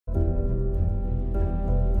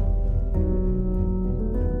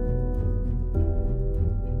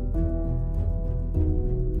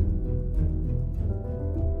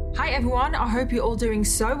Hi everyone, I hope you're all doing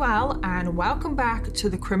so well and welcome back to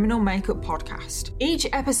the Criminal Makeup Podcast. Each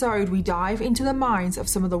episode we dive into the minds of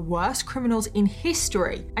some of the worst criminals in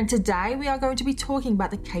history, and today we are going to be talking about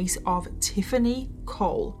the case of Tiffany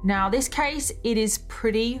Cole. Now this case, it is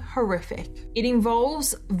pretty horrific. It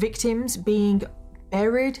involves victims being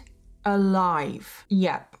buried alive.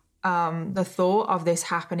 Yep, the thought of this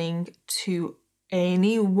happening to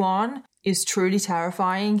anyone is truly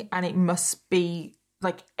terrifying, and it must be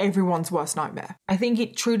like everyone's worst nightmare. I think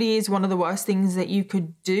it truly is one of the worst things that you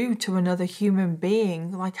could do to another human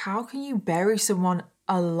being. Like, how can you bury someone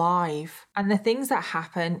alive? And the things that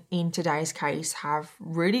happen in today's case have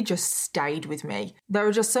really just stayed with me. There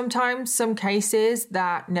are just sometimes some cases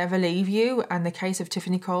that never leave you, and the case of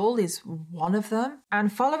Tiffany Cole is one of them.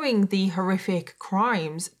 And following the horrific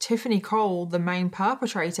crimes, Tiffany Cole, the main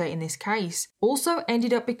perpetrator in this case, also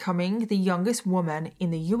ended up becoming the youngest woman in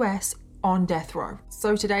the US on death row.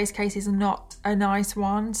 So today's case is not a nice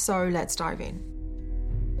one, so let's dive in.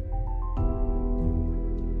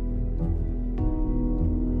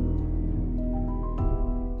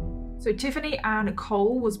 So Tiffany Ann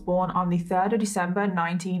Cole was born on the 3rd of December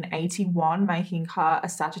 1981, making her a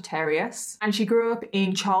Sagittarius. And she grew up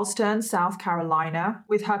in Charleston, South Carolina,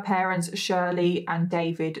 with her parents Shirley and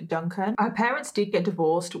David Duncan. Her parents did get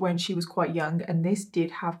divorced when she was quite young, and this did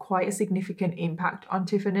have quite a significant impact on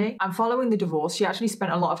Tiffany. And following the divorce, she actually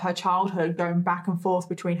spent a lot of her childhood going back and forth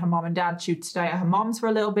between her mom and dad. She would stay at her mom's for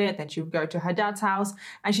a little bit, then she would go to her dad's house,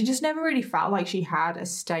 and she just never really felt like she had a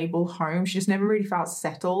stable home. She just never really felt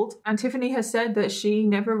settled. And Tiffany has said that she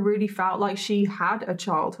never really felt like she had a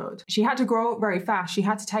childhood. She had to grow up very fast. She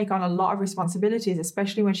had to take on a lot of responsibilities,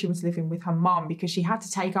 especially when she was living with her mom, because she had to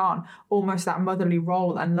take on almost that motherly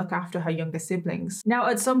role and look after her younger siblings. Now,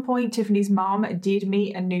 at some point, Tiffany's mom did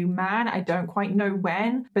meet a new man. I don't quite know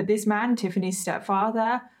when, but this man, Tiffany's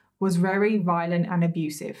stepfather, was very violent and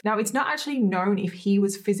abusive. Now, it's not actually known if he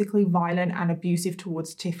was physically violent and abusive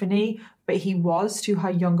towards Tiffany, but he was to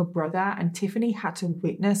her younger brother, and Tiffany had to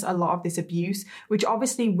witness a lot of this abuse, which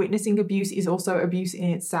obviously witnessing abuse is also abuse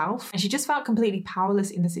in itself. And she just felt completely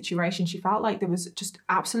powerless in the situation. She felt like there was just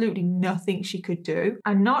absolutely nothing she could do.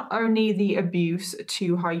 And not only the abuse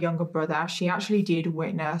to her younger brother, she actually did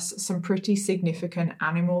witness some pretty significant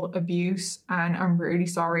animal abuse. And I'm really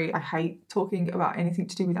sorry, I hate talking about anything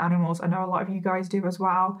to do with animals. I know a lot of you guys do as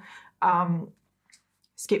well.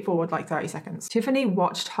 Skip forward like 30 seconds. Tiffany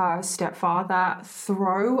watched her stepfather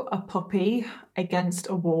throw a puppy against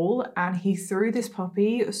a wall, and he threw this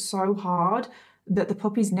puppy so hard that the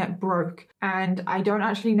puppy's neck broke. And I don't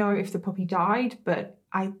actually know if the puppy died, but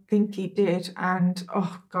I think it did. And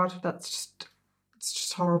oh God, it's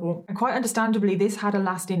just horrible. And quite understandably, this had a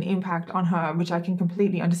lasting impact on her, which I can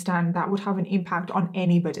completely understand. That would have an impact on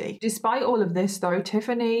anybody. Despite all of this though,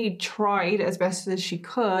 Tiffany tried as best as she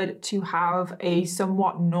could to have a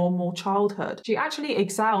somewhat normal childhood. She actually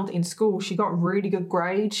excelled in school. She got really good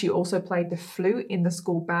grades. She also played the flute in the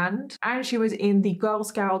school band, and she was in the Girl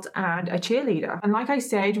Scouts and a cheerleader. And like I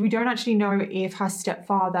said, we don't actually know if her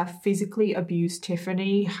stepfather physically abused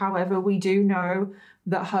Tiffany. However, we do know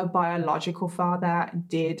that her biological father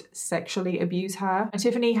did sexually abuse her. And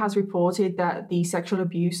Tiffany has reported that the sexual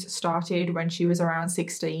abuse started when she was around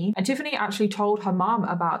 16. And Tiffany actually told her mom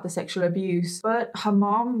about the sexual abuse, but her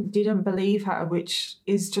mom didn't believe her, which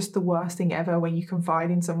is just the worst thing ever when you confide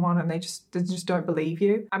in someone and they just don't believe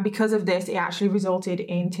you. And because of this, it actually resulted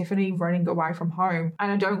in Tiffany running away from home.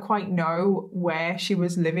 And I don't quite know where she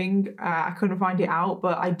was living. I couldn't find it out,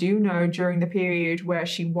 but I do know during the period where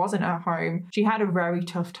she wasn't at home, she had a very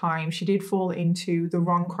tough time. She did fall into the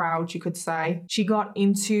wrong crowd, you could say. She got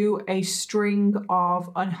into a string of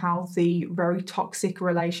unhealthy, very toxic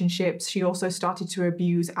relationships. She also started to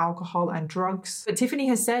abuse alcohol and drugs. But Tiffany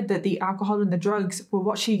has said that the alcohol and the drugs were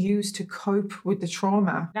what she used to cope with the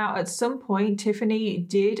trauma. Now, at some point, Tiffany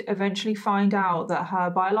did eventually find out that her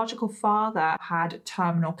biological father had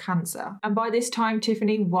terminal cancer. And by this time,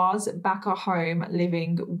 Tiffany was back at home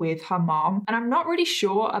living with her mom. And I'm not really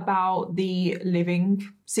sure about the living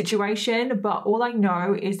situation, but all I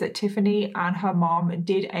know is that Tiffany and her mom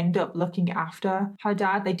did end up looking after her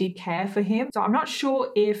dad. They did care for him. So I'm not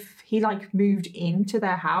sure if he moved into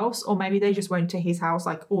their house, or maybe they just went to his house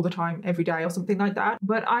all the time, every day or something like that.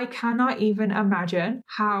 But I cannot even imagine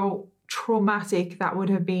how traumatic that would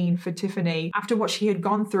have been for Tiffany after what she had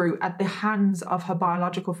gone through at the hands of her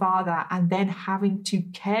biological father, and then having to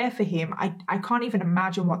care for him. I can't even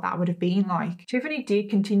imagine what that would have been like. Tiffany did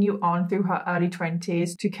continue on through her early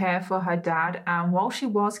 20s to care for her dad, and while she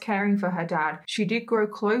was caring for her dad, she did grow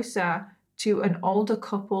closer to an older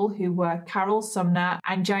couple who were Carol Sumner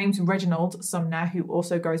and James Reginald Sumner, who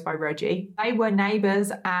also goes by Reggie. They were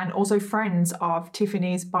neighbours and also friends of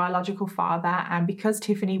Tiffany's biological father, and because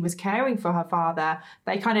Tiffany was caring for her father,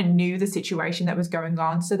 they kind of knew the situation that was going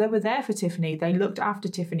on, so they were there for Tiffany. They looked after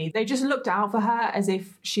Tiffany. They just looked out for her as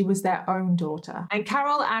if she was their own daughter. And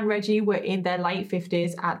Carol and Reggie were in their late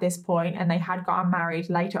 50s at this point, and they had gotten married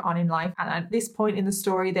later on in life, and at this point in the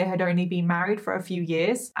story they had only been married for a few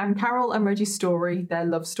years. And Carol and Reggie's story, their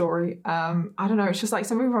love story, I don't know, it's just like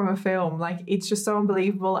something from a film. Like, it's just so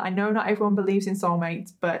unbelievable. I know not everyone believes in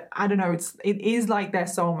soulmates, but I don't know, it is like they're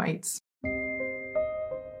soulmates.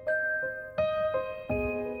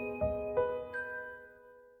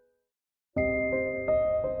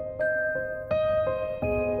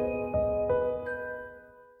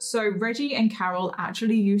 So Reggie and Carol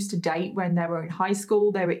actually used to date when they were in high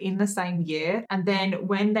school. They were in the same year. And then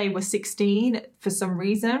when they were 16, for some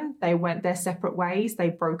reason, they went their separate ways. They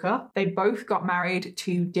broke up. They both got married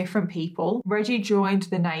to different people. Reggie joined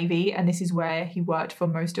the Navy, and this is where he worked for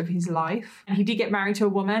most of his life. And he did get married to a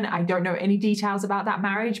woman. I don't know any details about that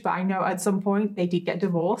marriage, but I know at some point they did get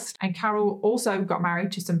divorced. And Carol also got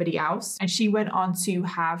married to somebody else, and she went on to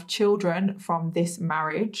have children from this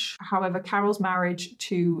marriage. However, Carol's marriage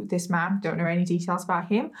to this man, don't know any details about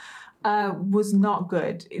him, was not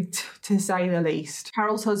good, to say the least.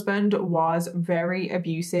 Carol's husband was very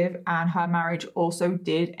abusive, and her marriage also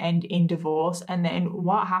did end in divorce. And then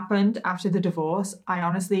what happened after the divorce, I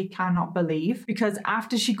honestly cannot believe, because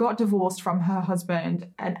after she got divorced from her husband,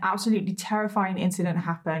 an absolutely terrifying incident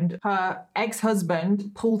happened. Her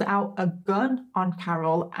ex-husband pulled out a gun on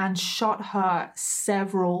Carol and shot her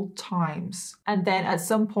several times. And then at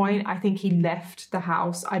some point, I think he left the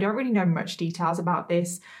house. I don't really know much details about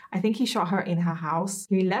this. I think he shot her in her house.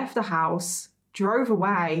 He left the house, drove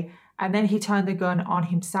away, and then he turned the gun on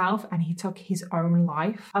himself and he took his own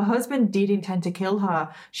life. Her husband did intend to kill her.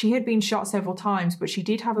 She had been shot several times, but she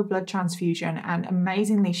did have a blood transfusion, and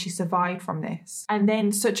amazingly, she survived from this. And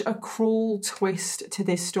then such a cruel twist to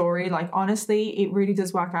this story. Like, honestly, it really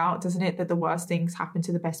does work out, doesn't it, that the worst things happen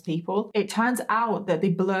to the best people? It turns out that the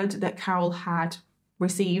blood that Carol had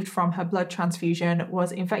received from her blood transfusion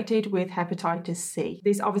was infected with hepatitis C.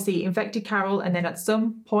 This obviously infected Carol, and then at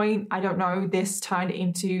some point, I don't know, this turned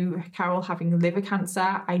into Carol having liver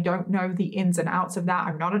cancer. I don't know the ins and outs of that.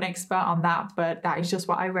 I'm not an expert on that, but that is just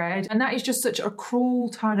what I read. And that is just such a cruel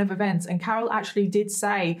turn of events. And Carol actually did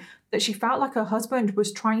say that she felt like her husband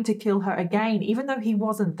was trying to kill her again, even though he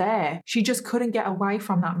wasn't there. She just couldn't get away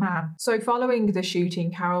from that man. So following the shooting,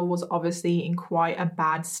 Carol was obviously in quite a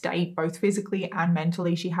bad state, both physically and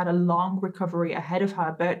mentally. She had a long recovery ahead of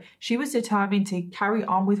her, but she was determined to carry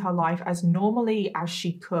on with her life as normally as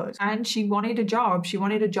she could. And she wanted a job. She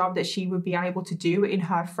wanted a job that she would be able to do in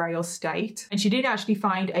her frail state. And she did actually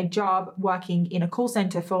find a job working in a call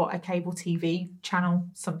center for a cable TV channel,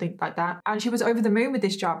 something like that. And she was over the moon with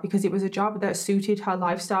this job because it was a job that suited her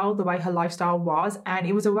lifestyle, the way her lifestyle was, and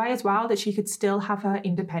it was a way as well that she could still have her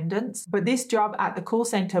independence. But this job at the call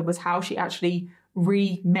center was how she actually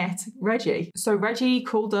re-met Reggie. So Reggie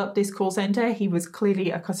called up this call center. He was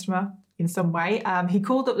clearly a customer in some way. He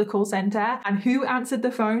called up the call center, and who answered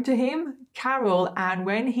the phone to him? Carol. And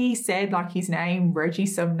when he said like his name, Reggie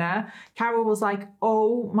Sumner, Carol was like,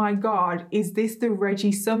 oh my God, is this the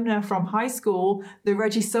Reggie Sumner from high school? The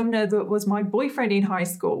Reggie Sumner that was my boyfriend in high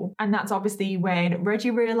school? And that's obviously when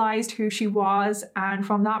Reggie realized who she was. And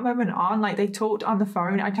from that moment on, like, they talked on the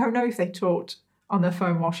phone. I don't know if they talked on the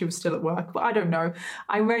phone while she was still at work, but I don't know.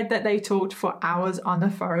 I read that they talked for hours on the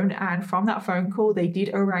phone, and from that phone call they did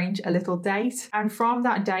arrange a little date, and from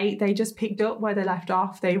that date they just picked up where they left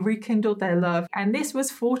off. They rekindled their love, and this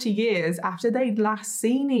was 40 years after they'd last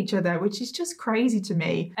seen each other, which is just crazy to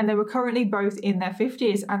me. And they were currently both in their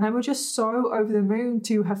 50s, and they were just so over the moon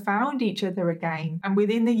to have found each other again. And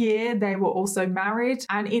within the year they were also married,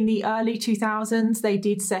 and in the early 2000s they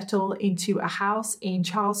did settle into a house in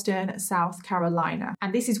Charleston, South Carolina.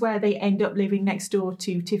 And this is where they end up living next door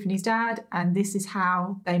to Tiffany's dad, and this is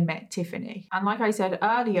how they met Tiffany. And like I said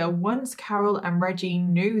earlier, once Carol and Reggie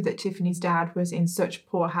knew that Tiffany's dad was in such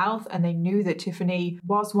poor health, and they knew that Tiffany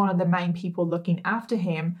was one of the main people looking after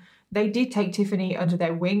him, they did take Tiffany under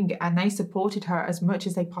their wing, and they supported her as much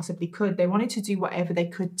as they possibly could. They wanted to do whatever they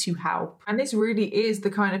could to help. And this really is the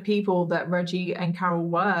kind of people that Reggie and Carol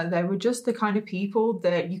were. They were just the kind of people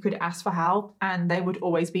that you could ask for help and they would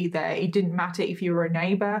always be there. It didn't matter if you were a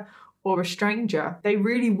neighbor or a stranger. They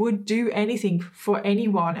really would do anything for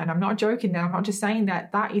anyone. And I'm not joking there. I'm not just saying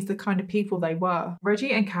that. That is the kind of people they were.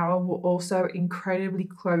 Reggie and Carol were also incredibly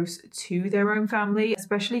close to their own family,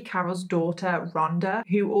 especially Carol's daughter, Rhonda,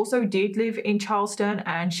 who also did live in Charleston,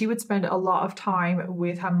 and she would spend a lot of time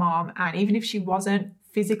with her mom. And even if she wasn't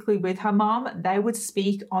physically with her mom, they would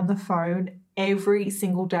speak on the phone every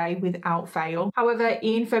single day without fail. However,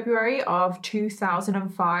 in February of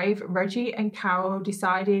 2005, Reggie and Carol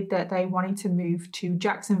decided that they wanted to move to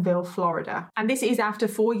Jacksonville, Florida. And this is after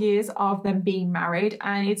 4 years of them being married,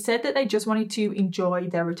 and it said that they just wanted to enjoy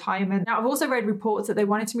their retirement. Now, I've also read reports that they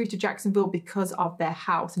wanted to move to Jacksonville because of their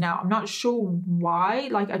house. Now, I'm not sure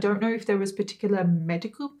why. I don't know if there was particular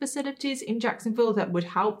medical facilities in Jacksonville that would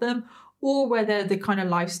help them, or whether the kind of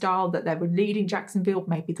lifestyle that they would lead in Jacksonville,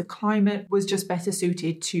 maybe the climate, was just better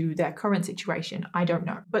suited to their current situation. I don't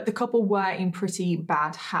know. But the couple were in pretty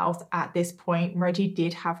bad health at this point. Reggie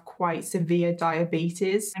did have quite severe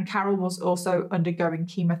diabetes, and Carol was also undergoing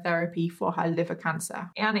chemotherapy for her liver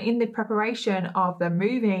cancer. And in the preparation of them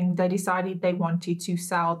moving, they decided they wanted to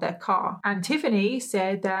sell their car. And Tiffany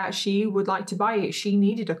said that she would like to buy it. She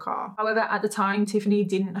needed a car. However, at the time, Tiffany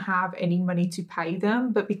didn't have any money to pay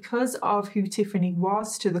them, but because of who Tiffany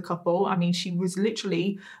was to the couple, I mean, she was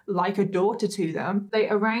literally like a daughter to them, they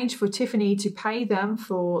arranged for Tiffany to pay them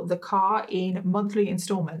for the car in monthly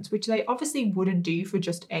installments, which they obviously wouldn't do for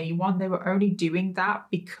just anyone. They were only doing that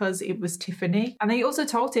because it was Tiffany. And they also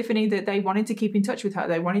told Tiffany that they wanted to keep in touch with her.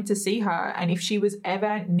 They wanted to see her. And if she was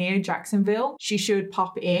ever near Jacksonville, she should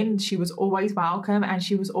pop in. She was always welcome, and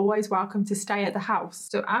she was always welcome to stay at the house.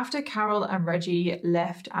 So after Carol and Reggie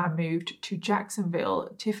left and moved to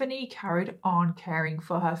Jacksonville, Tiffany carried on caring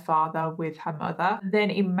for her father with her mother. Then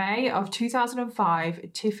in May of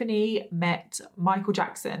 2005, Tiffany met Michael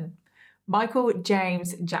Jackson. Michael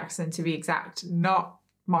James Jackson, to be exact, not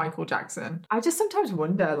Michael Jackson. I just sometimes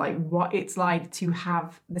wonder what it's like to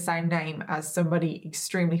have the same name as somebody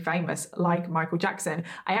extremely famous like Michael Jackson.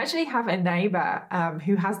 I actually have a neighbor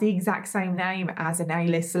who has the exact same name as an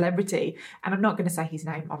A-list celebrity, and I'm not going to say his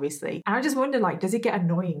name obviously. And I just wonder, does it get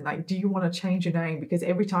annoying? Do you want to change your name? Because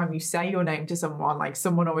every time you say your name to someone,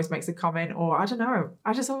 someone always makes a comment, or I don't know.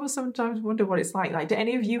 I just always sometimes wonder what it's like. Do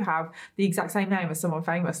any of you have the exact same name as someone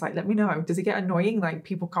famous? Let me know. Does it get annoying,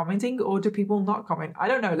 people commenting, or do people not comment? I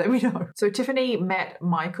don't know. Let me know. So Tiffany met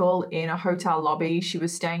Michael in a hotel lobby. She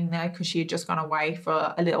was staying there because she had just gone away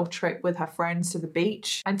for a little trip with her friends to the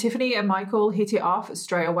beach. And Tiffany and Michael hit it off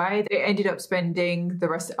straight away. They ended up spending the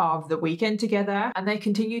rest of the weekend together, and they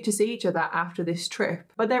continued to see each other after this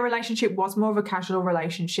trip. But their relationship was more of a casual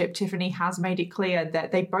relationship. Tiffany has made it clear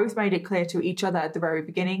that they both made it clear to each other at the very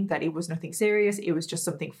beginning that it was nothing serious. It was just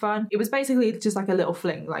something fun. It was basically just a little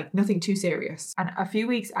fling, nothing too serious. And a few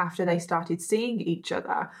weeks after they started seeing each other,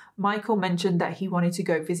 Michael mentioned that he wanted to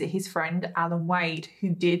go visit his friend Alan Wade, who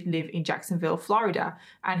did live in Jacksonville, Florida.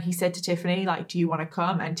 And he said to Tiffany, do you want to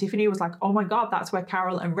come? And Tiffany was like, oh my God, that's where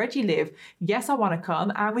Carol and Reggie live. Yes, I want to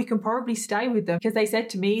come, and we can probably stay with them because they said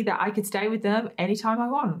to me that I could stay with them anytime I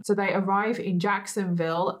want. So they arrive in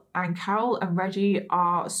Jacksonville, and Carol and Reggie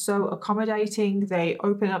are so accommodating. They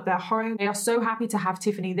open up their home. They are so happy to have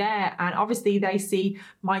Tiffany there. And obviously they see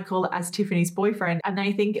Michael as Tiffany's boyfriend, and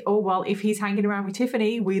they think, oh, well, if he's hanging around with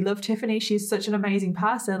Tiffany, we love Tiffany. She's such an amazing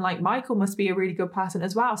person. Michael must be a really good person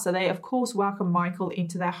as well. So they, of course, welcome Michael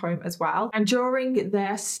into their home as well. And during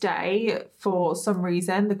their stay, for some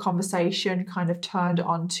reason, the conversation kind of turned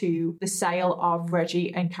onto the sale of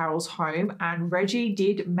Reggie and Carol's home. And Reggie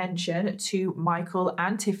did mention to Michael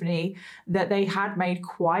and Tiffany that they had made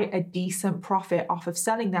quite a decent profit off of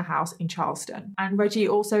selling their house in Charleston. And Reggie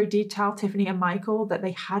also did tell Tiffany and Michael that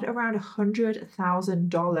they had around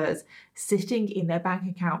 $100,000 sitting in their bank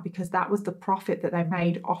account because that was the profit that they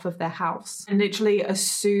made off of their house. And literally as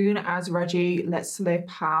soon as Reggie let slip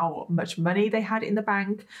how much money they had in the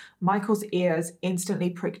bank, Michael's ears instantly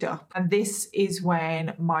pricked up. And this is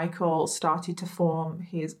when Michael started to form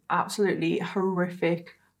his absolutely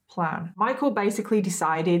horrific plan. Michael basically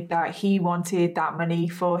decided that he wanted that money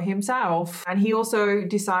for himself. And he also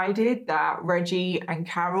decided that Reggie and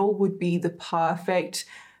Carol would be the perfect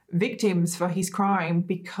victims for his crime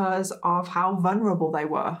because of how vulnerable they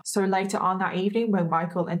were. So later on that evening, when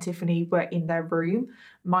Michael and Tiffany were in their room,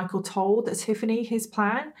 Michael told Tiffany his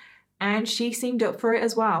plan, and she seemed up for it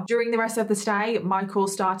as well. During the rest of the stay, Michael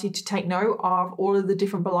started to take note of all of the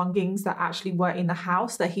different belongings that actually were in the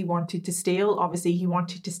house that he wanted to steal. Obviously, he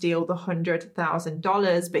wanted to steal the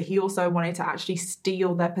 $100,000, but he also wanted to actually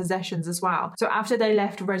steal their possessions as well. So after they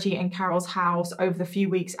left Reggie and Carol's house over the few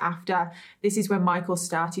weeks after, this is when Michael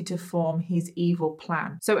started to form his evil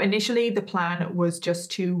plan. So initially, the plan was just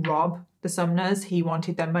to rob the Sumners. He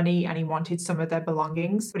wanted their money and he wanted some of their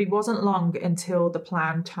belongings, but it wasn't long until the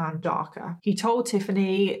plan turned darker. He told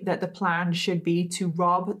Tiffany that the plan should be to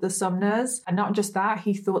rob the Sumners, and not just that,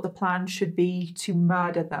 he thought the plan should be to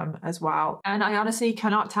murder them as well. And I honestly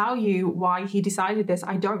cannot tell you why he decided this.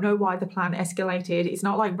 I don't know why the plan escalated. It's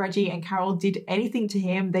not like Reggie and Carol did anything to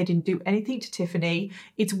him. They didn't do anything to Tiffany.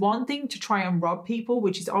 It's one thing to try and rob people,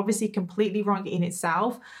 which is obviously completely wrong in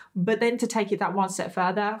itself, but then to take it that one step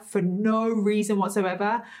further for no reason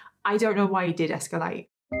whatsoever, I don't know why he did escalate.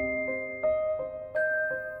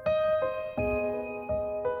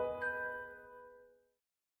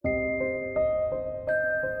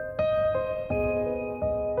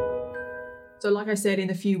 So like I said, in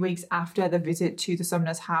the few weeks after the visit to the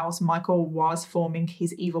Sumner's house, Michael was forming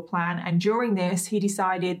his evil plan. And during this, he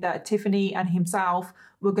decided that Tiffany and himself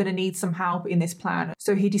were going to need some help in this plan.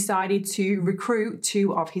 So he decided to recruit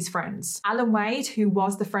two of his friends. Alan Wade, who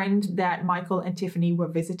was the friend that Michael and Tiffany were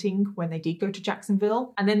visiting when they did go to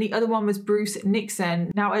Jacksonville. And then the other one was Bruce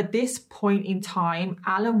Nixon. Now at this point in time,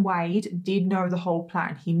 Alan Wade did know the whole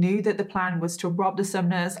plan. He knew that the plan was to rob the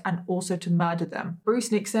Sumners and also to murder them.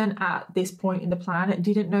 Bruce Nixon at this point in the plan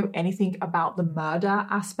didn't know anything about the murder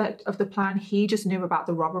aspect of the plan. He just knew about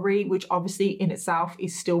the robbery, which obviously in itself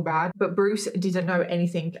is still bad. But Bruce didn't know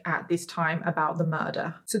anything at this time about the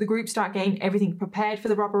murder. So the group start getting everything prepared for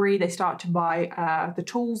the robbery. They start to buy the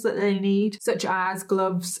tools that they need, such as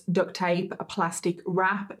gloves, duct tape, a plastic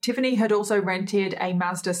wrap. Tiffany had also rented a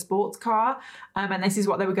Mazda sports car, and this is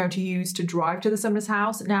what they were going to use to drive to the Sumner's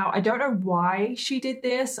house. Now, I don't know why she did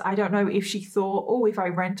this. I don't know if she thought, oh, if I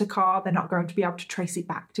rent a car, they're not going to be able to trace it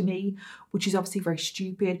back to me, which is obviously very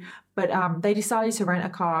stupid. But they decided to rent a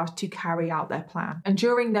car to carry out their plan. And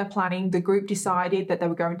during their planning, the group decided that they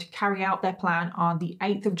were going to carry out their plan on the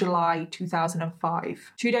 8th of July,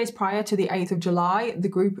 2005. 2 days prior to the 8th of July, the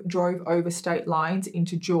group drove over state lines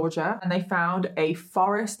into Georgia, and they found a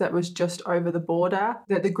forest that was just over the border,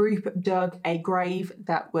 that the group dug a grave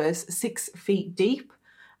that was 6 feet deep.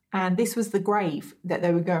 And this was the grave that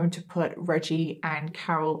they were going to put Reggie and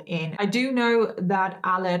Carol in. I do know that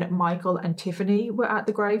Alan, Michael, and Tiffany were at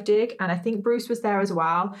the grave dig, and I think Bruce was there as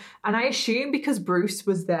well. And I assume because Bruce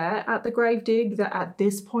was there at the grave dig that at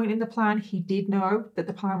this point in the plan, he did know that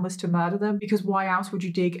the plan was to murder them, because why else would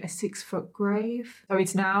you dig a 6-foot grave? So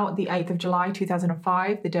it's now the 8th of July,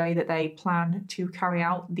 2005, the day that they plan to carry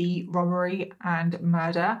out the robbery and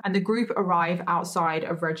murder. And the group arrive outside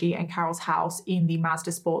of Reggie and Carol's house in the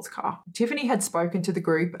Mazda sports car. Tiffany had spoken to the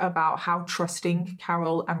group about how trusting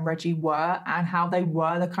Carol and Reggie were and how they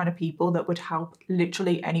were the kind of people that would help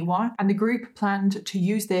literally anyone. And the group planned to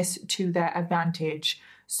use this to their advantage.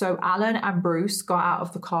 So Alan and Bruce got out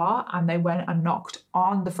of the car and they went and knocked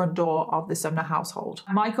on the front door of the Sumner household.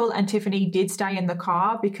 Michael and Tiffany did stay in the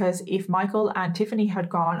car because if Michael and Tiffany had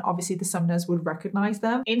gone, obviously the Sumners would recognize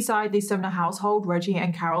them. Inside the Sumner household, Reggie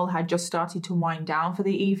and Carol had just started to wind down for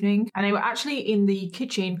the evening, and they were actually in the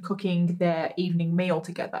kitchen cooking their evening meal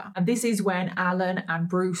together. And this is when Alan and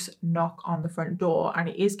Bruce knock on the front door, and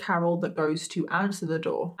it is Carol that goes to answer the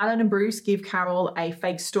door. Alan and Bruce give Carol a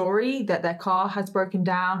fake story that their car has broken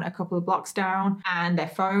down a couple of blocks down and their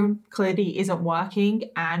phone clearly isn't working,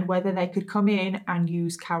 and whether they could come in and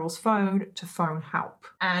use Carol's phone to phone help.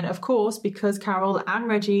 And of course, because Carol and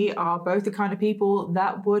Reggie are both the kind of people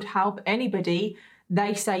that would help anybody,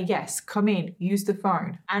 they say, yes, come in, use the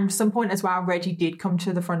phone. And at some point as well, Reggie did come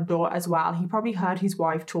to the front door as well. He probably heard his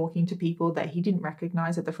wife talking to people that he didn't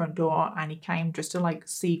recognize at the front door, and he came just to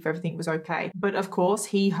see if everything was okay. But of course,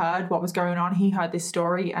 he heard what was going on. He heard this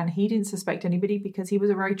story and he didn't suspect anybody because he was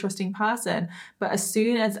a very trusting person. But as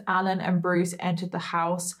soon as Alan and Bruce entered the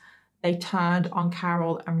house, they turned on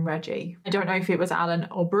Carol and Reggie. I don't know if it was Alan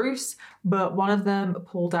or Bruce, but one of them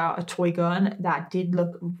pulled out a toy gun that did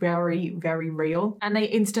look very, very real. And they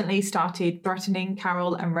instantly started threatening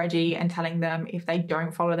Carol and Reggie and telling them if they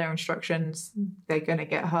don't follow their instructions, they're going to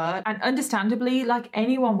get hurt. And understandably, like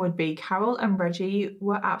anyone would be, Carol and Reggie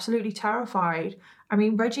were absolutely terrified. I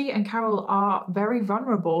mean, Reggie and Carol are very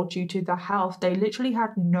vulnerable due to their health. They literally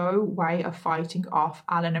had no way of fighting off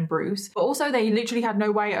Alan and Bruce, but also they literally had no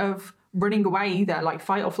way of running away either, like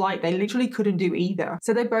fight or flight. They literally couldn't do either.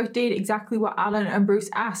 So they both did exactly what Alan and Bruce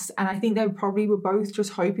asked. And I think they probably were both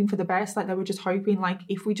just hoping for the best. Like they were just hoping, like,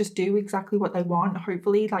 if we just do exactly what they want,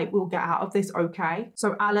 hopefully like we'll get out of this okay.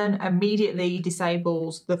 So Alan immediately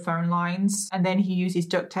disables the phone lines, and then he uses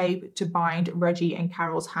duct tape to bind Reggie and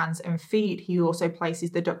Carol's hands and feet. He also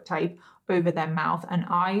places the duct tape over their mouth and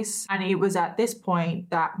eyes. And it was at this point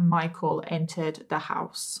that Michael entered the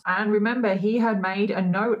house. And remember, he had made a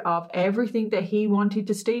note of everything that he wanted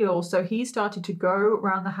to steal. So he started to go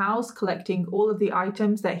around the house collecting all of the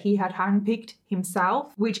items that he had handpicked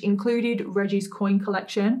himself, which included Reggie's coin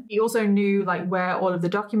collection. He also knew like where all of the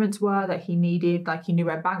documents were that he needed, like he knew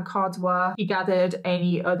where bank cards were. He gathered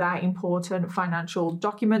any other important financial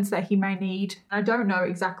documents that he may need. I don't know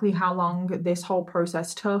exactly how long this whole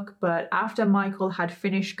process took, but after Michael had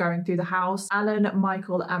finished going through the house, Alan,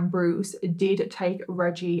 Michael and Bruce did take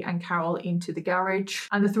Reggie and Carol into the garage,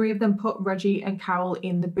 and the three of them put Reggie and Carol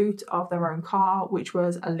in the boot of their own car, which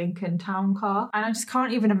was a Lincoln Town car. And I just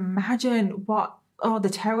can't even imagine the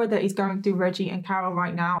terror that is going through Reggie and Carol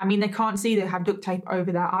right now. I mean, they can't see, they have duct tape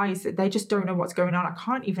over their eyes. They just don't know what's going on. I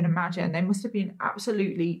can't even imagine. They must have been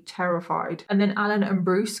absolutely terrified. And then Alan and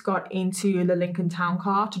Bruce got into the Lincoln Town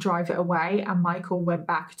car to drive it away, and Michael went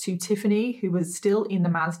back to Tiffany, who was still in the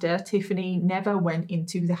Mazda. Tiffany never went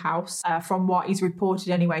into the house. From what is reported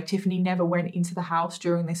anyway, Tiffany never went into the house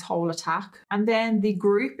during this whole attack. And then the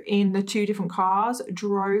group in the two different cars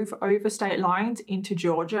drove over state lines into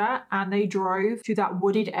Georgia, and they drove to that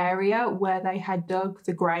wooded area where they had dug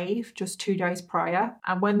the grave just 2 days prior.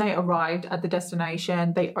 And when they arrived at the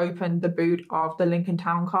destination, they opened the boot of the Lincoln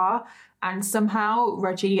Town car, and somehow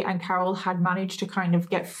Reggie and Carol had managed to kind of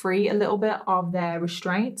get free a little bit of their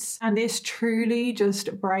restraints. And this truly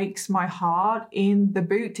just breaks my heart. In the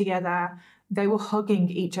boot together, they were hugging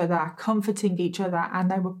each other, comforting each other,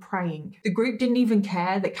 and they were praying. The group didn't even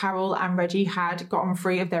care that Carol and Reggie had gotten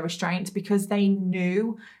free of their restraints, because they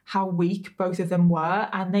knew how weak both of them were,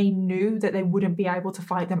 and they knew that they wouldn't be able to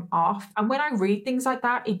fight them off. And when I read things like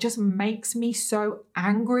that, it just makes me so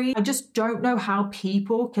angry. I just don't know how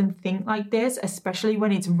people can think like this, especially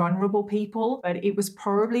when it's vulnerable people. But it was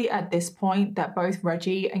probably at this point that both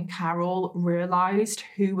Reggie and Carol realized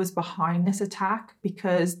who was behind this attack,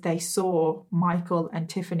 because they saw Michael and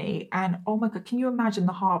Tiffany. And oh my God, can you imagine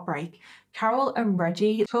the heartbreak? Carol and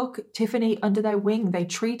Reggie took Tiffany under their wing. They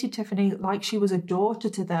treated Tiffany like she was a daughter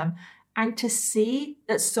to them. And to see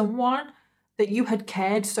that someone that you had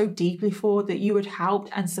cared so deeply for, that you had helped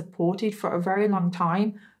and supported for a very long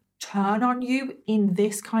time, turn on you in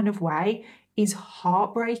this kind of way is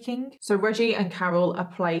heartbreaking. So Reggie and Carol are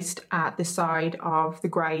placed at the side of the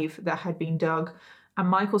grave that had been dug. And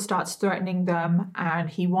Michael starts threatening them, and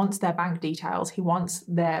he wants their bank details. He wants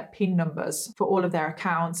their PIN numbers for all of their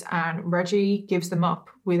accounts. And Reggie gives them up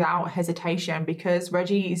without hesitation, because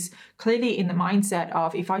Reggie is clearly in the mindset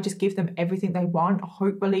of, if I just give them everything they want,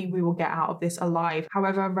 hopefully we will get out of this alive.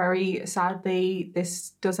 However, very sadly,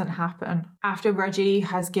 this doesn't happen. After Reggie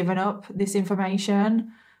has given up this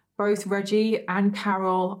information, both Reggie and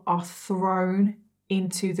Carol are thrown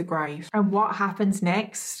into the grave. And what happens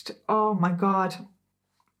next? Oh my God.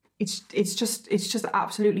 It's just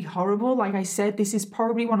absolutely horrible. Like I said, this is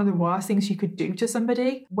probably one of the worst things you could do to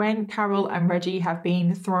somebody. When Carol and Reggie have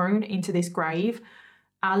been thrown into this grave,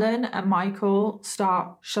 Alan and Michael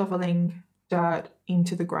start shoveling dirt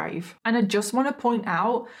into the grave. And I just want to point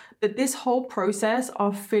out that this whole process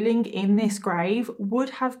of filling in this grave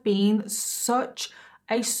would have been such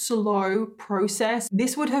a slow process.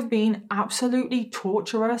 This would have been absolutely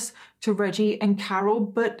torturous to Reggie and Carol,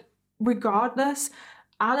 but regardless,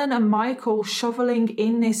 Alan and Michael shoveling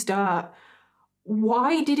in this dirt,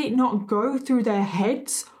 why did it not go through their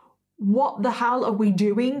heads? What the hell are we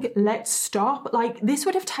doing? Let's stop. Like, this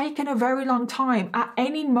would have taken a very long time. At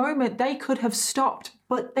any moment, they could have stopped,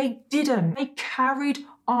 but they didn't. They carried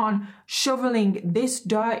on shoveling this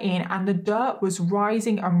dirt in, and the dirt was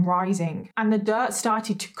rising and rising. And the dirt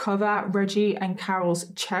started to cover Reggie and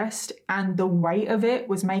Carol's chest, and the weight of it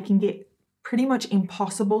was making it pretty much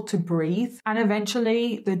impossible to breathe. And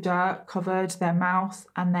eventually the dirt covered their mouth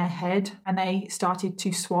and their head, and they started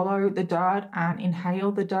to swallow the dirt and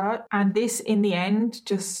inhale the dirt. And this, in the end,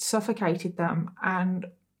 just suffocated them. And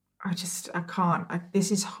I can't.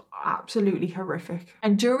 This is absolutely horrific.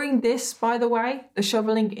 And during this, by the way, the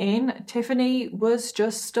shoveling in, Tiffany was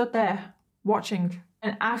just stood there watching.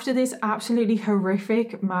 And after this absolutely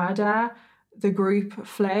horrific murder, The group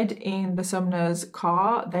fled in the Sumners'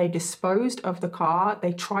 car. They disposed of the car.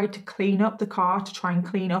 They tried to clean up the car to try and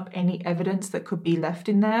clean up any evidence that could be left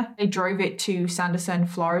in there. They drove it to Sanderson,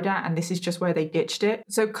 Florida, and this is just where they ditched it.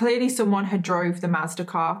 So clearly someone had drove the Mazda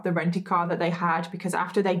car, the rented car that they had, because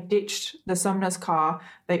after they ditched the Sumners' car,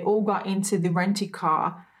 they all got into the rented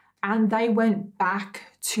car and they went back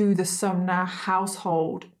to the Sumner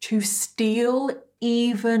household to steal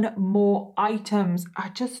even more items. I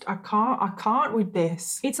can't with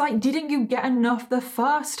this. It's like, didn't you get enough the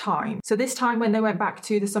first time? So this time when they went back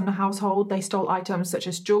to the Sumner household, they stole items such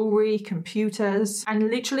as jewelry, computers,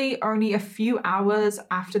 and literally only a few hours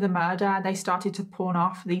after the murder, they started to pawn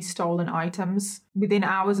off these stolen items. Within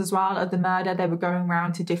hours as well of the murder, they were going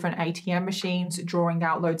around to different ATM machines, drawing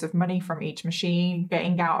out loads of money from each machine,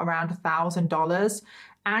 getting out around $1,000.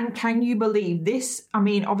 And can you believe this? I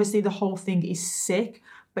mean, obviously the whole thing is sick,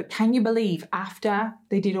 but can you believe after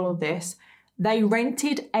they did all of this, they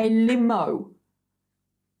rented a limo?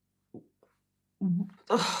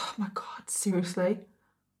 Oh my God, seriously.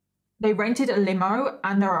 They rented a limo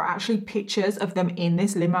and there are actually pictures of them in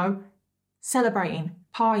this limo celebrating,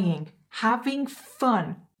 partying, having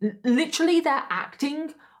fun. Literally, they're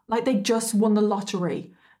acting like they just won the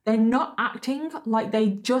lottery. They're not acting like they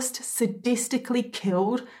just sadistically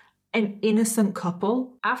killed an innocent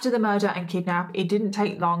couple. After the murder and kidnap, it didn't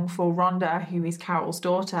take long for Rhonda, who is Carol's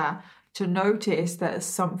daughter, to notice that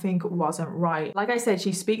something wasn't right. Like I said,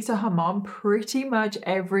 she speaks to her mom pretty much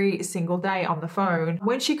every single day on the phone.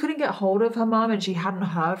 When she couldn't get hold of her mom and she hadn't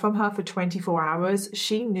heard from her for 24 hours,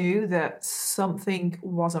 she knew that something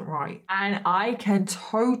wasn't right. And I can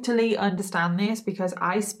totally understand this because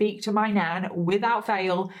I speak to my nan without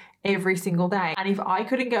fail every single day. And if I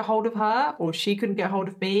couldn't get hold of her or she couldn't get hold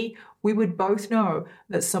of me, we would both know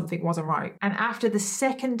that something wasn't right. And after the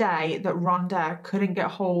second day that Rhonda couldn't get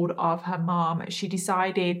hold of her mom, she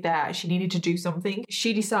decided that she needed to do something.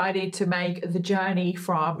 She decided to make the journey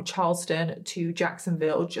from Charleston to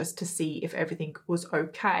Jacksonville just to see if everything was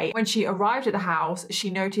okay. When she arrived at the house, she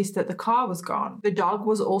noticed that the car was gone. The dog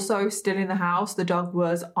was also still in the house. The dog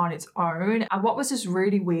was on its own. And what was just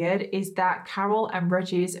really weird is that Carol and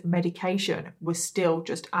Reggie's medication was still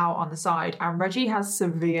just out on the side. And Reggie has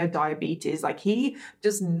severe diabetes. Like, he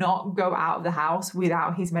does not go out of the house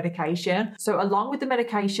without his medication. So along with the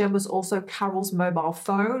medication was also Carol's mobile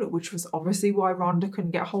phone, which was obviously why Rhonda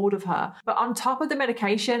couldn't get hold of her. But on top of the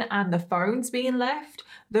medication and the phones being left,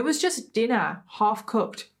 there was just dinner half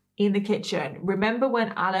cooked in the kitchen. Remember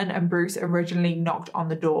when Alan and Bruce originally knocked on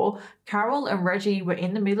the door? Carol and Reggie were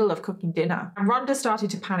in the middle of cooking dinner. And Rhonda started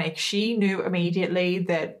to panic. She knew immediately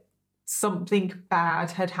that something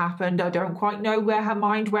bad had happened. I don't quite know where her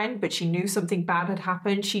mind went, but she knew something bad had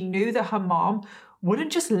happened. She knew that her mom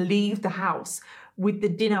wouldn't just leave the house with the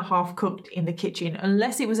dinner half cooked in the kitchen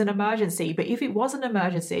unless it was an emergency. But if it was an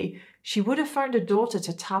emergency, she would have phoned her daughter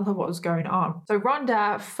to tell her what was going on. So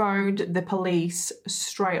Rhonda phoned the police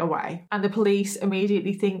straight away, and the police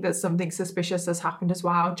immediately think that something suspicious has happened as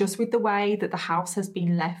well, just with the way that the house has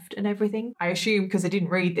been left and everything. I assume, because I didn't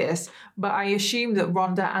read this, but I assume that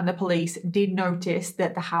Rhonda and the police did notice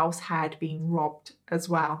that the house had been robbed as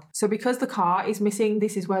well. So because the car is missing,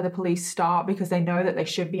 this is where the police start, because they know that they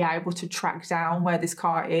should be able to track down where this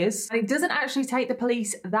car is. And it doesn't actually take the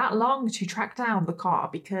police that long to track down the car,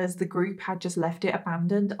 because the group had just left it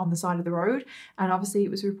abandoned on the side of the road, and obviously it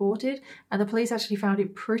was reported, and the police actually found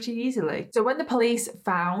it pretty easily. So when the police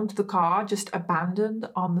found the car just abandoned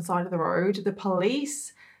on the side of the road, the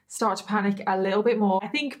police start to panic a little bit more. I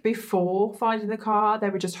think before finding the car, they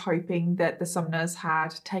were just hoping that the Sumners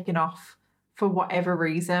had taken off for whatever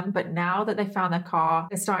reason, but now that they found their car,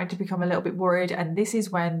 they're starting to become a little bit worried, and this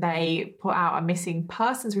is when they put out a missing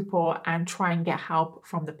persons report and try and get help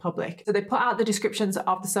from the public. So they put out the descriptions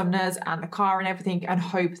of the Sumners and the car and everything and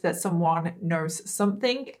hope that someone knows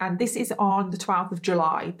something, and this is on the 12th of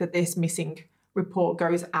July that this missing report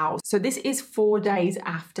goes out. So this is 4 days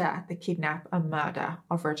after the kidnap and murder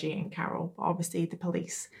of Reggie and Carol. Obviously the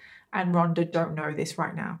police and Rhonda don't know this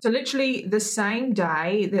right now. So literally the same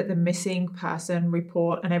day that the missing person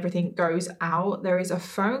report and everything goes out, there is a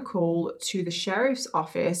phone call to the sheriff's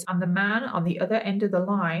office, and the man on the other end of the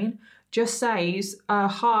line just says,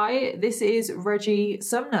 hi, this is Reggie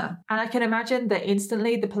Sumner. And I can imagine that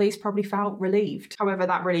instantly the police probably felt relieved. However,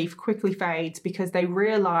 that relief quickly fades because they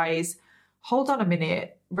realize, hold on a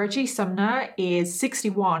minute, Reggie Sumner is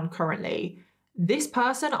 61 currently. This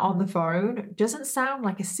person on the phone doesn't sound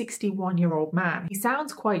like a 61-year-old man. He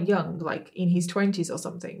sounds quite young, like in his 20s or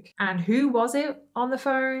something. And who was it on the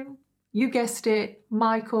phone? You guessed it,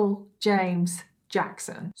 Michael James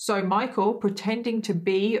Jackson. So Michael, pretending to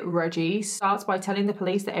be Reggie, starts by telling the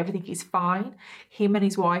police that everything is fine. Him and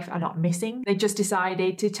his wife are not missing. They just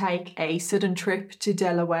decided to take a sudden trip to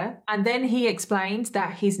Delaware. And then he explains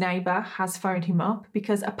that his neighbor has phoned him up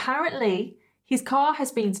because apparently his car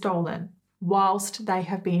has been stolen whilst they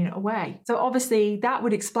have been away. So obviously that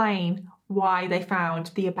would explain why they found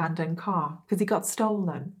the abandoned car, because it got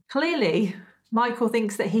stolen. Clearly, Michael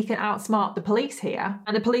thinks that he can outsmart the police here,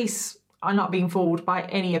 and the police are not being fooled by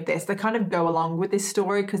any of this. They kind of go along with this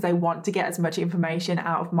story because they want to get as much information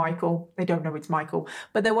out of Michael. They don't know it's Michael,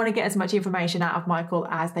 but they want to get as much information out of Michael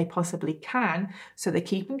as they possibly can, so they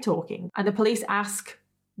keep him talking. And the police ask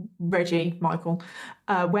Reggie, Michael,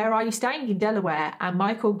 where are you staying in Delaware? And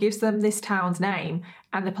Michael gives them this town's name,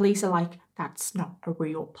 and the police are like, that's not a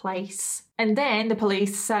real place. And then the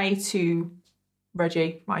police say to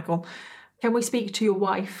Reggie, Michael, can we speak to your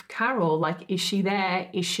wife, Carol? Like, is she there?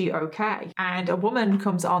 Is she okay? And a woman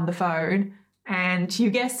comes on the phone, and you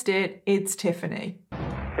guessed it, it's Tiffany.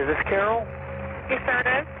 Is this Carol? Yes, sir,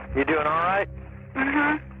 it is. You doing all right?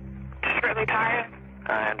 Just really tired.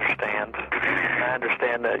 I understand. I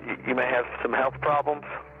understand that you may have some health problems.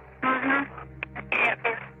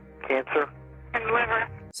 Cancer Cancer? and liver.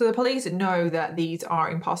 So the police know that these are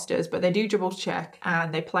imposters, but they do double check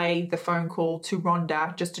and they play the phone call to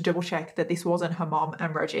Rhonda just to double check that this wasn't her mom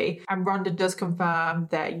and Reggie. And Rhonda does confirm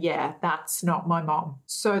that, yeah, that's not my mom.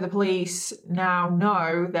 So the police now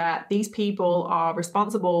know that these people are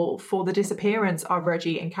responsible for the disappearance of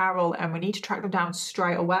Reggie and Carol, and we need to track them down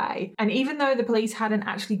straight away. And even though the police hadn't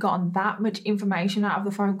actually gotten that much information out of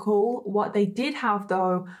the phone call, what they did have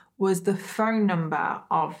though was the phone number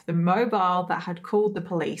of the mobile that had called the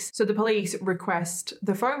police. So the police request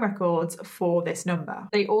the phone records for this number.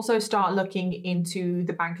 They also start looking into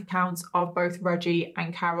the bank accounts of both Reggie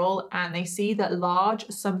and Carol, and they see that large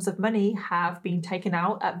sums of money have been taken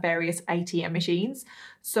out at various ATM machines.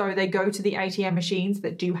 So they go to the ATM machines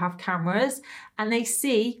that do have cameras, and they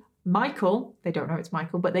see Michael, they don't know it's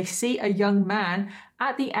Michael, but they see a young man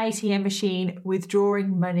at the ATM machine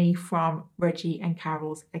withdrawing money from Reggie and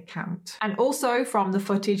Carol's account. And also from the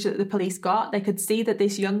footage that the police got, they could see that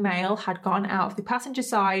this young male had gone out of the passenger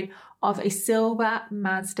side of a silver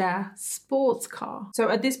Mazda sports car. So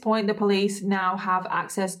at this point, the police now have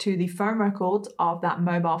access to the phone records of that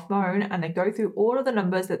mobile phone, and they go through all of the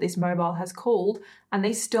numbers that this mobile has called, and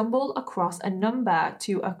they stumble across a number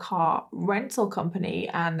to a car rental company,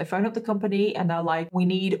 and they phone up the company and they're like, we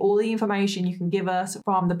need all the information you can give us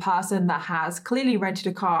from the person that has clearly rented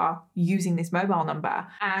a car using this mobile number.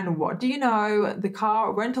 And what do you know? The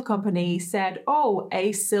car rental company said, oh,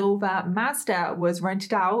 a silver Mazda was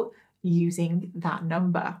rented out using that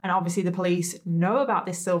number. And obviously the police know about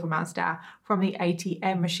this silver Mazda from the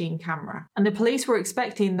ATM machine camera. And the police were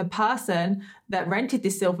expecting the person that rented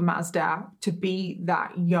this silver Mazda to be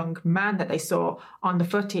that young man that they saw on the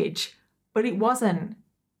footage, but it wasn't.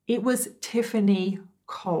 It was Tiffany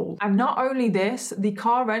Cole. And not only this, the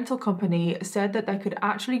car rental company said that they could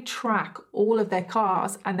actually track all of their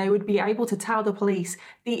cars and they would be able to tell the police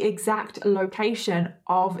the exact location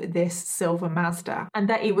of this silver Mazda, and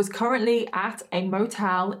that it was currently at a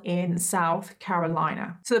motel in South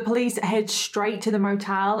Carolina. So the police head straight to the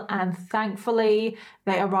motel, and thankfully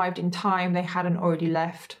they arrived in time. They hadn't already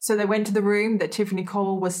left. So they went to the room that Tiffany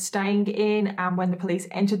Cole was staying in, and when the police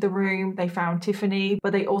entered the room, they found Tiffany,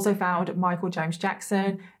 but they also found Michael James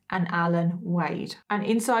Jackson and Alan Wade. And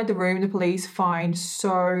inside the room, the police find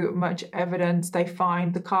so much evidence. They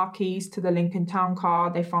find the car keys to the Lincoln Town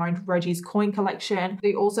car. They find Reggie's coin collection.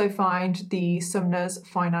 They also find the Sumner's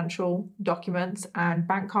financial documents and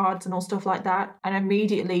bank cards and all stuff like that. And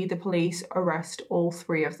immediately the police arrest all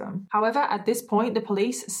three of them. However, at this point, the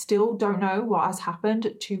police still don't know what has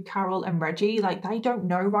happened to Carol and Reggie. Like, they don't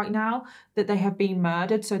know right now that they have been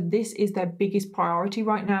murdered. So this is their biggest priority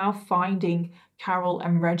right now, finding Carol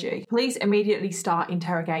and Reggie. Police immediately start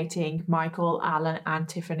interrogating Michael, Alan, and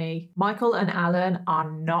Tiffany. Michael and Alan are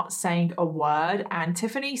not saying a word, and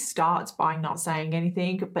Tiffany starts by not saying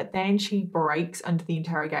anything, but then she breaks under the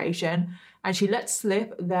interrogation and she lets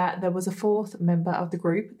slip that there was a fourth member of the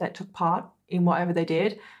group that took part in whatever they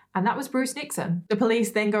did, and that was Bruce Nixon. The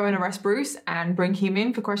police then go and arrest Bruce and bring him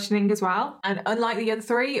in for questioning as well. And unlike the other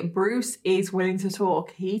three, Bruce is willing to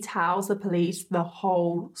talk. He tells the police the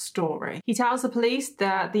whole story. He tells the police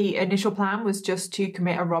that the initial plan was just to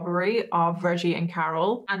commit a robbery of Reggie and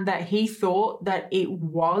Carol, and that he thought that it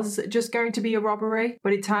was just going to be a robbery.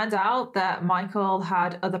 But it turns out that Michael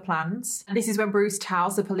had other plans. And this is when Bruce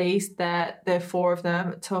tells the police that the four of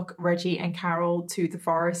them took Reggie and Carol to the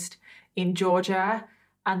forest in Georgia,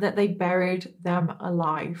 and that they buried them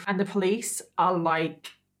alive. And the police are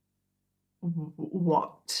like,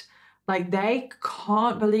 what? Like, they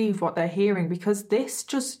can't believe what they're hearing because this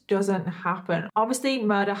just doesn't happen. Obviously,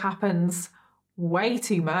 murder happens way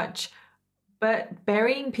too much, but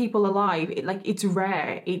burying people alive, it's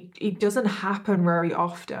rare. It doesn't happen very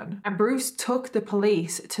often. And Bruce took the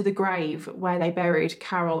police to the grave where they buried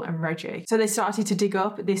Carol and Reggie. So they started to dig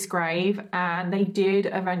up this grave, and they did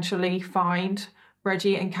eventually find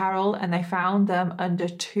Reggie and Carol, and they found them under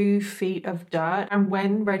 2 feet of dirt. And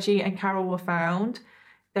when Reggie and Carol were found,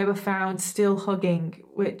 they were found still hugging,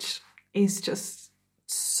 which is just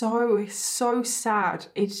so sad.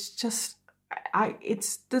 It's just,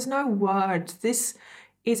 there's no words. This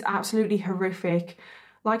is absolutely horrific.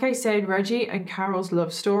 Like I said, Reggie and Carol's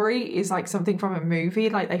love story is like something from a movie.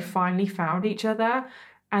 Like, they finally found each other,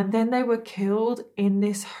 and then they were killed in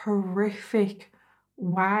this horrific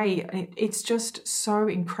way. It's just so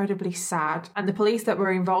incredibly sad. And the police that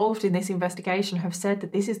were involved in this investigation have said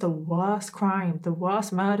that this is the worst crime, the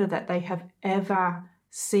worst murder that they have ever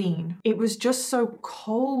seen. It was just so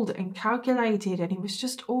cold and calculated, and it was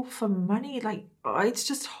just all for money. It's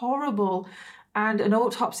just horrible. And an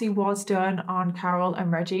autopsy was done on Carol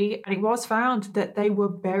and Reggie, and it was found that they were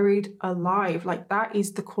buried alive. That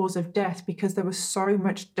is the cause of death, because there was so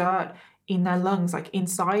much dirt in their lungs,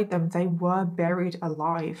 inside them, they were buried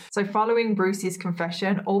alive. So following Bruce's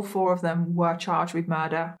confession, all 4 of them were charged with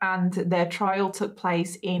murder, and their trial took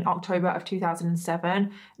place in October of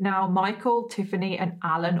 2007. Now, Michael, Tiffany, and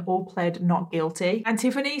Alan all pled not guilty, and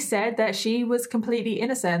Tiffany said that she was completely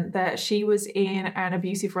innocent, that she was in an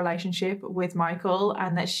abusive relationship with Michael,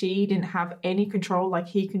 and that she didn't have any control,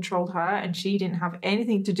 he controlled her, and she didn't have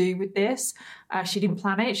anything to do with this. She didn't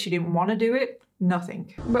plan it, she didn't want to do it.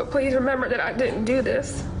 Nothing. But please remember that I didn't do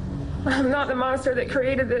this. I'm not the monster that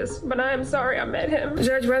created this, but I am sorry I met him.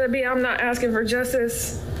 Judge Weatherby, I'm not asking for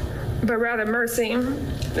justice, but rather mercy.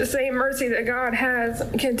 The same mercy that God has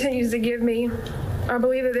continues to give me. I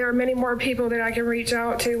believe that there are many more people that I can reach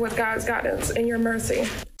out to with God's guidance and your mercy.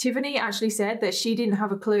 Tiffany actually said that she didn't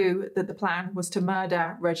have a clue that the plan was to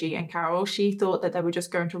murder Reggie and Carol. She thought that they were just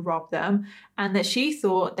going to rob them, and that she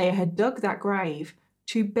thought they had dug that grave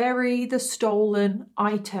to bury the stolen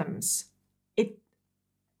items.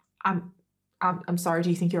 I'm sorry,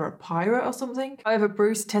 do you think you're a pirate or something? However,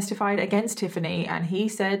 Bruce testified against Tiffany, and he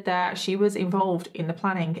said that she was involved in the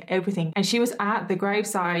planning, everything. And she was at the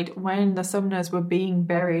graveside when the Sumners were being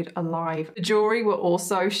buried alive. The jury were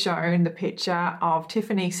also shown the picture of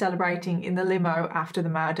Tiffany celebrating in the limo after the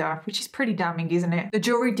murder, which is pretty damning, isn't it? The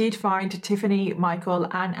jury did find Tiffany, Michael,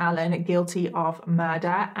 and Alan guilty of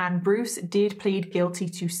murder, and Bruce did plead guilty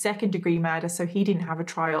to 2nd-degree murder, so he didn't have a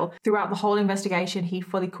trial. Throughout the whole investigation, he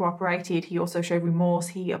fully cooperated. He also showed remorse.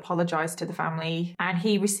 He apologized to the family, and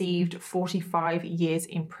he received 45 years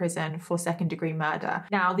in prison for 2nd-degree murder.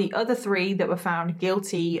 Now, the other 3 that were found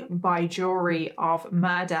guilty by jury of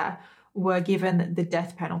murder were given the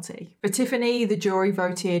death penalty. For Tiffany, the jury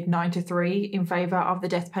voted 9-3 in favour of the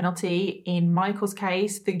death penalty. In Michael's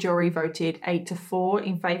case, the jury voted 8-4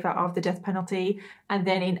 in favour of the death penalty. And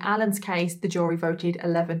then in Alan's case, the jury voted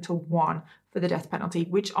 11-1 for the death penalty,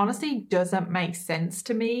 which honestly doesn't make sense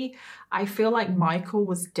to me. I feel like Michael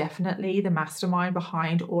was definitely the mastermind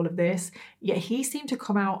behind all of this, yet he seemed to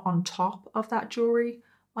come out on top of that jury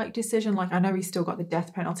decision. I know he still got the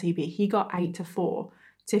death penalty, but he got 8-4.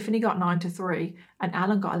 Tiffany got 9-3 and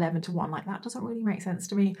Alan got 11-1. That doesn't really make sense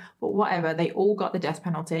to me, but whatever, they all got the death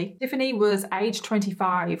penalty. Tiffany was age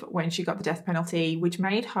 25 when she got the death penalty, which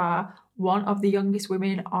made her one of the youngest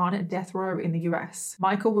women on death row in the US.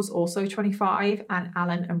 Michael was also 25 and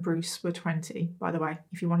Alan and Bruce were 20, by the way,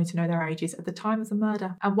 if you wanted to know their ages at the time of the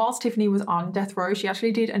murder. And whilst Tiffany was on death row, she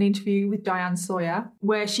actually did an interview with Diane Sawyer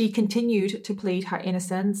where she continued to plead her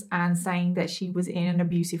innocence and saying that she was in an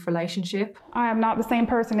abusive relationship. I am not the same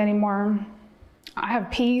person anymore. I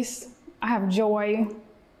have peace. I have joy.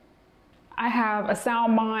 I have a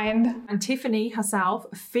sound mind. And Tiffany herself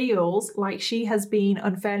feels like she has been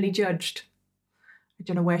unfairly judged. I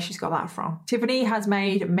don't know where she's got that from. Tiffany has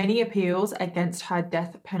made many appeals against her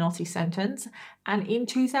death penalty sentence, and in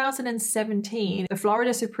 2017, the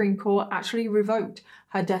Florida Supreme Court actually revoked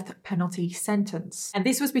her death penalty sentence. And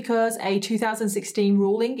this was because a 2016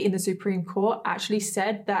 ruling in the Supreme Court actually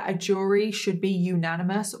said that a jury should be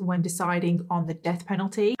unanimous when deciding on the death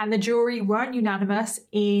penalty. And the jury weren't unanimous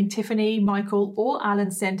in Tiffany, Michael, or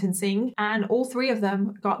Alan's sentencing, and all 3 of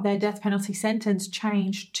them got their death penalty sentence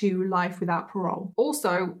changed to life without parole.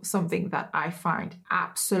 Also, something that I find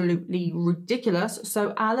absolutely ridiculous.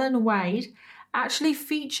 So Alan Wade actually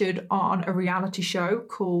featured on a reality show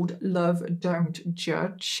called Love Don't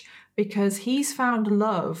Judge, because he's found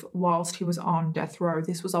love whilst he was on death row.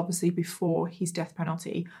 This was obviously before his death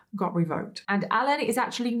penalty got revoked. And Alan is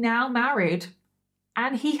actually now married,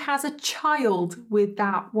 and he has a child with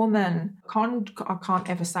that woman. I can't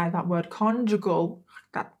ever say that word. Conjugal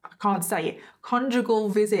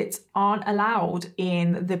visits aren't allowed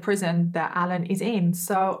in the prison that Alan is in.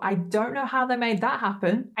 So I don't know how they made that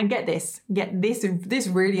happen. And get this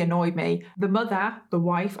really annoyed me. The mother, the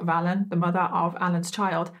wife of Alan, the mother of Alan's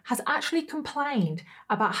child, has actually complained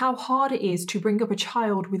about how hard it is to bring up a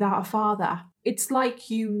child without a father. It's like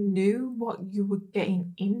you knew what you were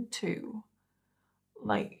getting into.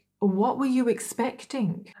 Like, what were you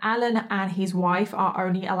expecting? Alan and his wife are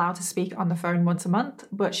only allowed to speak on the phone once a month,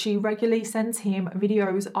 but she regularly sends him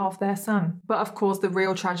videos of their son. But of course, the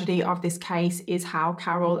real tragedy of this case is how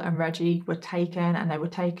Carol and Reggie were taken, and they were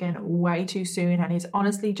taken way too soon. And it's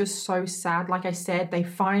honestly just so sad. Like I said, they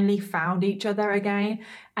finally found each other again,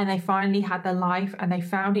 and they finally had their life, and they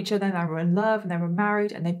found each other, and they were in love, and they were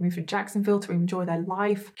married, and they've moved to Jacksonville to enjoy their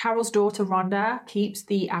life. Carol's daughter, Rhonda, keeps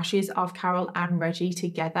the ashes of Carol and Reggie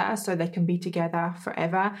together so they can be together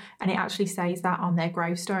forever. And it actually says that on their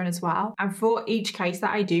gravestone as well. And for each case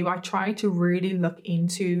that I do, I try to really look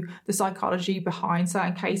into the psychology behind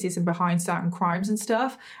certain cases and behind certain crimes and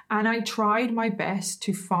stuff. And I tried my best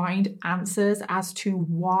to find answers as to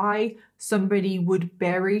why somebody would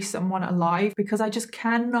bury someone alive, because I just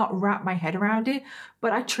cannot wrap my head around it.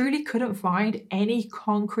 But I truly couldn't find any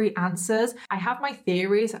concrete answers. I have my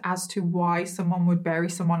theories as to why someone would bury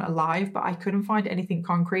someone alive, but I couldn't find anything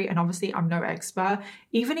concrete. And obviously I'm no expert.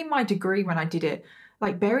 Even in my degree when I did it,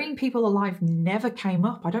 like, burying people alive never came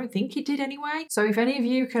up. I don't think it did anyway. So if any of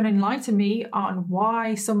you can enlighten me on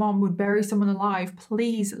why someone would bury someone alive,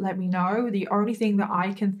 please let me know. The only thing that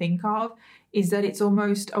I can think of is that it's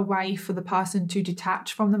almost a way for the person to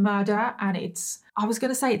detach from the murder. And I was going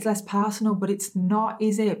to say it's less personal, but it's not,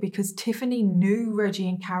 is it? Because Tiffany knew Reggie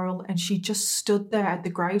and Carol, and she just stood there at the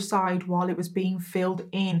graveside while it was being filled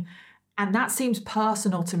in. And that seems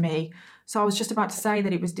personal to me. So I was just about to say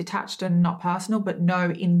that it was detached and not personal, but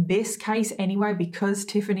no, in this case anyway, because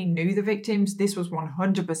Tiffany knew the victims, this was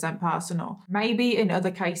 100% personal. Maybe in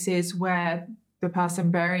other cases where the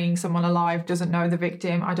person burying someone alive doesn't know the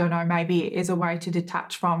victim, I don't know, maybe it is a way to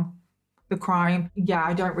detach from the crime. Yeah,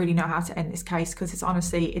 I don't really know how to end this case, because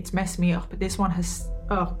it's messed me up. But this one has,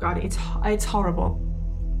 oh God, it's horrible.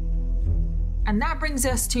 And that brings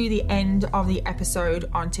us to the end of the episode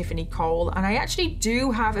on Tiffany Cole. And I actually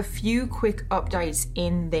do have a few quick updates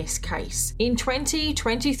in this case. In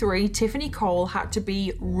 2023, Tiffany Cole had to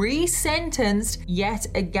be resentenced yet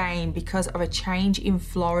again because of a change in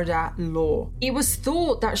Florida law. It was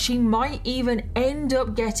thought that she might even end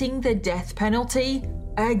up getting the death penalty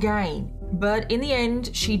again. But in the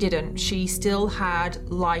end, she didn't. She still had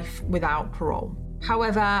life without parole.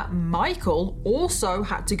 However, Michael also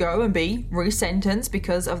had to go and be resentenced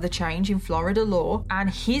because of the change in Florida law, and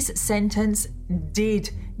his sentence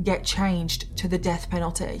did get changed to the death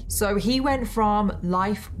penalty. So he went from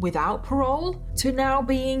life without parole to now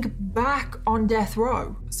being back on death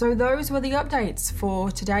row. So those were the updates for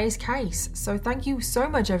today's case. So thank you so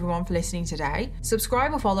much everyone for listening today.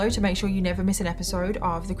 Subscribe or follow to make sure you never miss an episode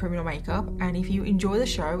of The Criminal Makeup. And if you enjoy the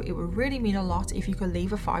show, it would really mean a lot if you could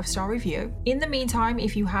leave a 5-star review. In the meantime,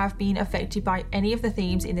 if you have been affected by any of the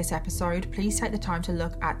themes in this episode, please take the time to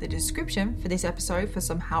look at the description for this episode for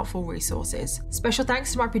some helpful resources. Special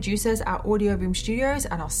thanks to my producers at Audio Boom Studios,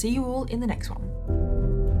 and I'll see you all in the next one.